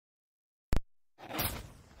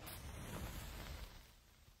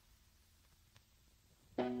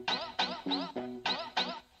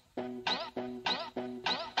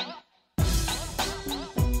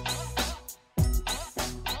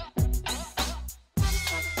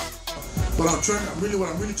But what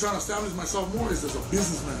I'm really trying to establish myself more is as a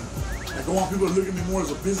businessman. Like I want people to look at me more as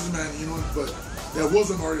a businessman, you know, but that was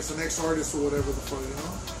an artist, an ex-artist or whatever the fuck, you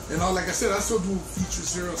know. And like I said, I still do features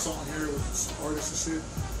here, a song here with some artists and shit.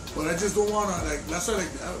 But I just don't wanna like. That's why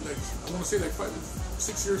I want to say like 5,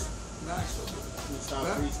 6 years max.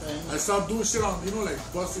 I stopped doing shit on, you know, like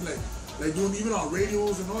busting like doing even on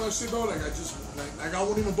radios and all that shit though. Like I just like I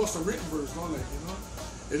won't even bust a written verse, no, like, you know.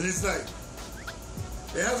 And it's like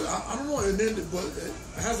it has I don't know, and then but it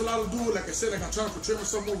has a lot to do with, like I said, like I'm trying to portray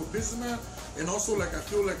myself more of a businessman, and also like I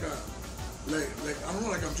feel like I don't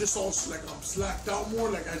know, like I'm just all like I'm slacked out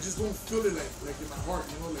more. Like I just don't feel it like in my heart,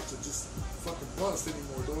 you know, like to just fucking bust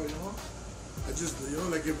anymore, though, you know. I just, you know,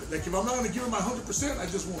 like if I'm not gonna give it my 100%, I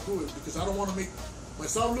just won't do it because I don't want to make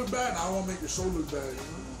myself look bad, and I don't want to make your show look bad, you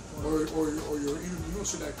know, or your interview, you know,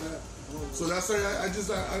 shit like that. So that's why I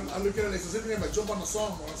look at it like, so if I jump on a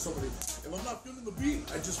song or on somebody, if I'm not feeling the beat,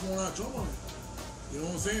 I just will not jump on it. You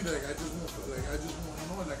know what I'm saying? Like I just won't, you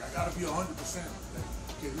know, like I gotta be 100%. Like,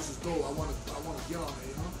 okay, this is dope. I wanna get on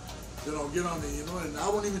it, you know. Then I'll get on it, you know, and I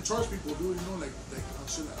won't even charge people, dude, you know, like on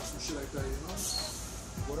shit, some shit like that, you know.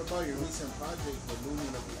 What about your recent project with Looney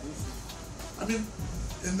the producer? I mean,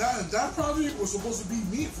 and that project was supposed to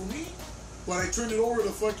be for me, but I turned it over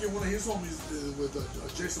to fucking one of his homies with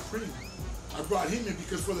Jay Supreme. I brought him in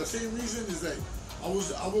because for the same reason is that I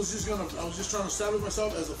was just trying to establish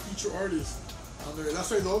myself as a feature artist on there.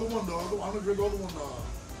 That's why the other one, I don't know the other one,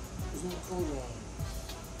 what's one called,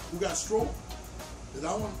 Who Got Stroke?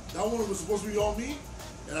 That one was supposed to be all me,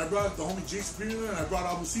 and I brought the homie Jay Supreme in, and I brought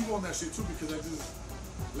Abu Sivo on that shit too because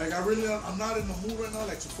I'm not in the mood right now,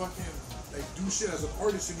 like to fucking like do shit as an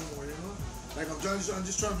artist anymore, you know. Like I'm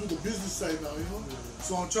just trying to do the business side now, you know.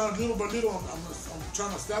 So I'm trying little by little. I'm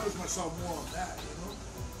trying to establish myself more on that, you know.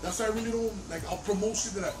 That's why I really don't like. I'll promote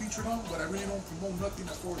shit that I featured on, but I really don't promote nothing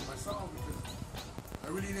as far as myself because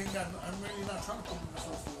I'm really not trying to promote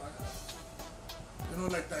myself. So you know,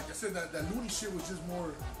 like I said, that Looney shit was just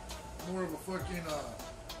more of a fucking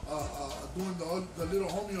doing the little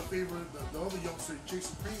homie a favor, the other youngster, Jay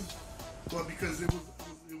Supreme, but because it was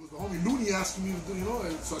the homie Looney asking me to do, you know,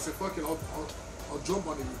 and so I said, fuck it, I'll jump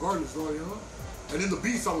on it regardless, though, you know. And in the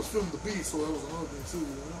beats, I was filming the beats, so that was another thing too,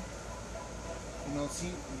 you know. You're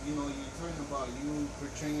talking about you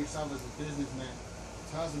portraying yourself as a businessman.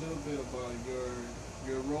 Tell us a little bit about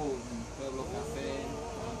your roles in Pueblo Café,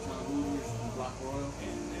 Downtown Looters, and Block Royal.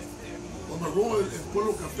 Well, my role in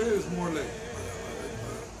Pueblo Café is more like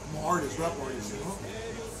I'm an artist, rap artist, you know.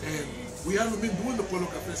 And we haven't been doing the Pueblo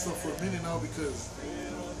Café stuff for a minute now because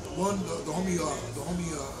one, the homie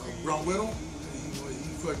Brown Widow,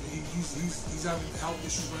 he's having health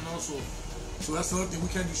issues right now, so that's another thing. We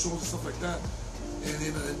can't do shows and stuff like that. And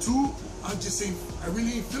then two, I'm just saying I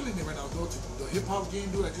really ain't feeling it right now, though. The hip hop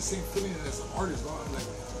game, dude, I just ain't feeling it as an artist, dog. Like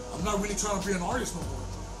I'm not really trying to be an artist no more.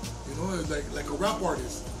 You know, like a rap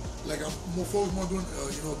artist. Like I'm more focused on doing,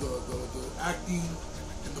 you know, the acting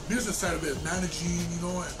and the business side of it, managing, you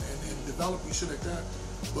know, and developing shit like that.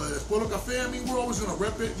 But as Pueblo Café, I mean, we're always gonna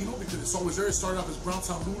rep it, you know, because it's always there. It started off as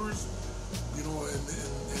Browntown Looters, you know, and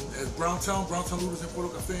as Browntown Looters and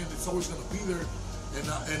Pueblo Café, and it's always gonna be there. And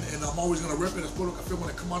I'm always gonna rep it as Pueblo Café when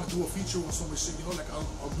I come out and do a feature with so much shit, you know, like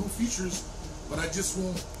I'll do features, but I just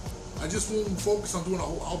won't focus on doing a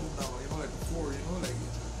whole album now, you know, like before, you know, like,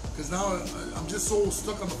 because now I'm just so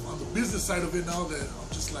stuck on the business side of it now that I'm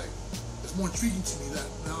just like, it's more intriguing to me that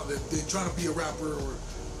now that they're trying to be a rapper or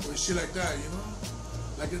shit like that, you know.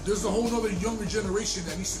 Like there's a whole other younger generation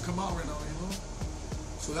that needs to come out right now, you know.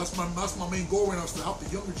 So that's my main goal right now, is to help the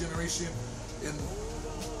younger generation, and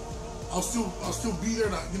I'll still be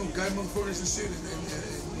there to, you know, guide motherfuckers and shit, and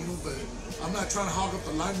you know, but I'm not trying to hog up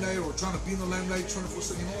the limelight or trying to be in the limelight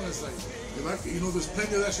 24/7. You know, it's like, if I, you know, there's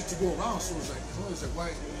plenty of that shit to go around. So it's like, you know, it's like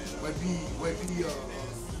why be a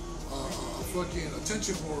fucking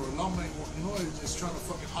attention or a limelight, you know, just trying to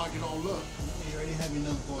fucking hog it all up. You already have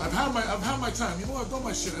enough going. I've had my time. You know, I've done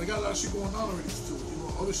my shit. I got a lot of shit going on already too. You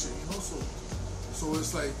know, other shit. You know, so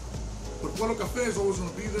it's like, but Pueblo Café is always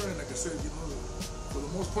gonna be there, and like I said, you know, for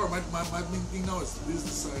the most part, my main thing now is the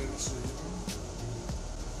business side of this shit, you know?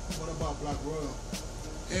 What about Block Royal?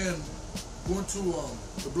 And going to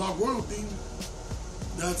the Block Royal thing,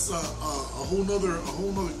 that's a whole nother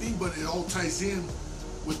thing, but it all ties in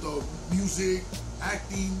with the music,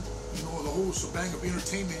 acting, you know, the whole shebang of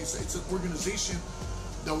entertainment. It's an organization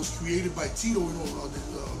that was created by Tito, you know,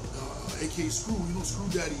 aka Screw, you know, Screw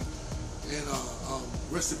Daddy. And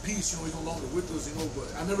rest in peace, you know, he's no longer with us, you know, but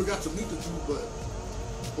I never got to meet the dude, but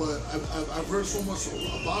I've heard so much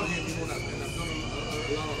about him, you know, and I've done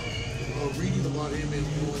a lot of reading about him, and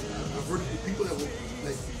you know, I've heard of the people that were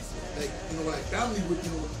like you know, family with, you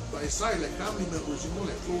know, by his side, like family members, you know,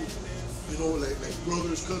 like close, you know, like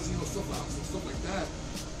brothers, cousins, you know, stuff like that.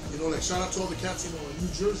 You know, like shout out to all the cats, you know, in New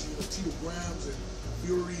Jersey, you know, Tito Grams and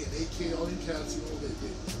Fury and AK, all them cats, you know,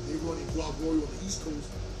 they running Block Royal on the East Coast.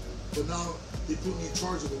 But now they put me in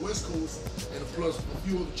charge of the West Coast and plus a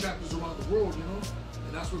few other chapters around the world, you know,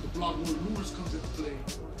 and that's where the Block Royal Lures comes into play.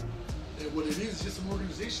 And what it is just an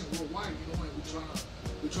organization worldwide, you know, and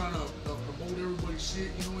we're trying to promote everybody's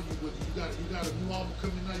shit, you know. You got a new album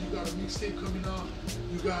coming out, you got a mixtape coming out,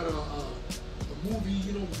 you got a movie,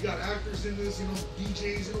 you know, we got actors in this, you know,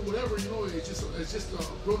 DJs, you know, whatever, you know. It's just a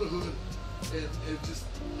brotherhood and just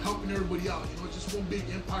helping everybody out, you know. It's just one big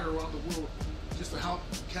empire around the world, just to help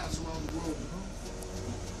cats around the world, you know.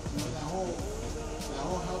 You know, that whole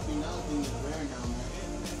helping out thing is rare now, man.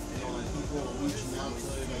 You know, like people reaching out to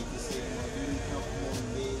it, like they say, you know, you need help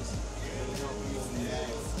promoting this, you need help promoting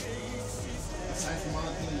that. Aside from all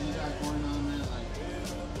the things you got going on, man, like,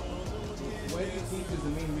 what do you think is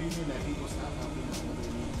the main reason that people stop helping out when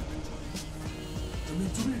they need? I mean,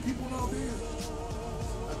 too many people nowadays,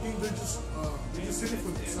 I think they're just in it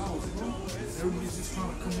for themselves, you know. Everybody's just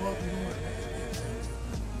trying to come up, you know, and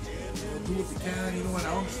do what they can, you know. And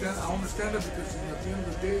I understand that because, you know, at the end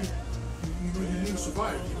of the day, you know, you need to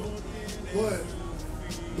survive, you know. But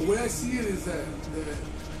the way I see it is that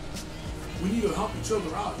we need to help each other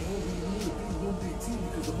out, you know. We need to be one big team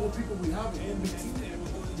because the more people we have in one big team,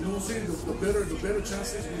 you know what I'm saying, the better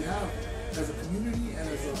chances we have as a community and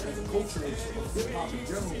as a culture of hip-hop in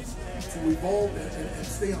general to evolve and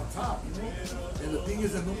stay on top, you know. And the thing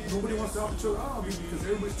is that nobody wants to help each other out because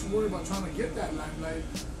everybody's too worried about trying to get that limelight,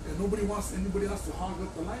 and nobody wants anybody else to hog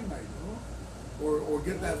up the limelight, you know, or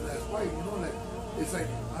get that fight, you know. Like, it's like,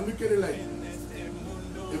 I look at it like,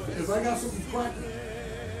 if I got something cracking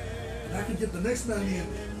and I can get the next man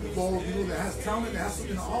involved, you know, that has talent, that has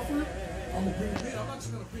something to offer, I'm gonna bring him in. I'm not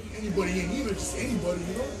just gonna bring anybody in either, just anybody,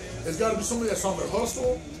 you know. There's gotta be somebody that's on their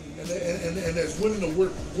hustle and that's willing to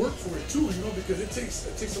work for it too, you know, because it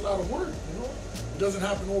takes a lot of work, you know. It doesn't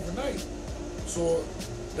happen overnight. So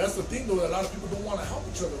that's the thing though, that a lot of people don't wanna help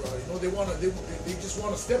each other out, you know. They just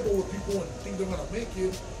wanna step over people and think they're gonna make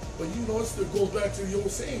it. But you know, it goes back to the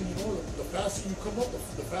old saying, you know, the faster you come up,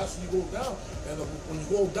 the faster you go down. And when you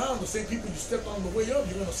go down, the same people you stepped on the way up,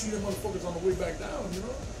 you're gonna see them motherfuckers on the way back down, you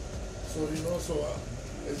know. So, you know, as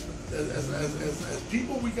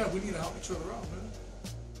people, we need to help each other out, man.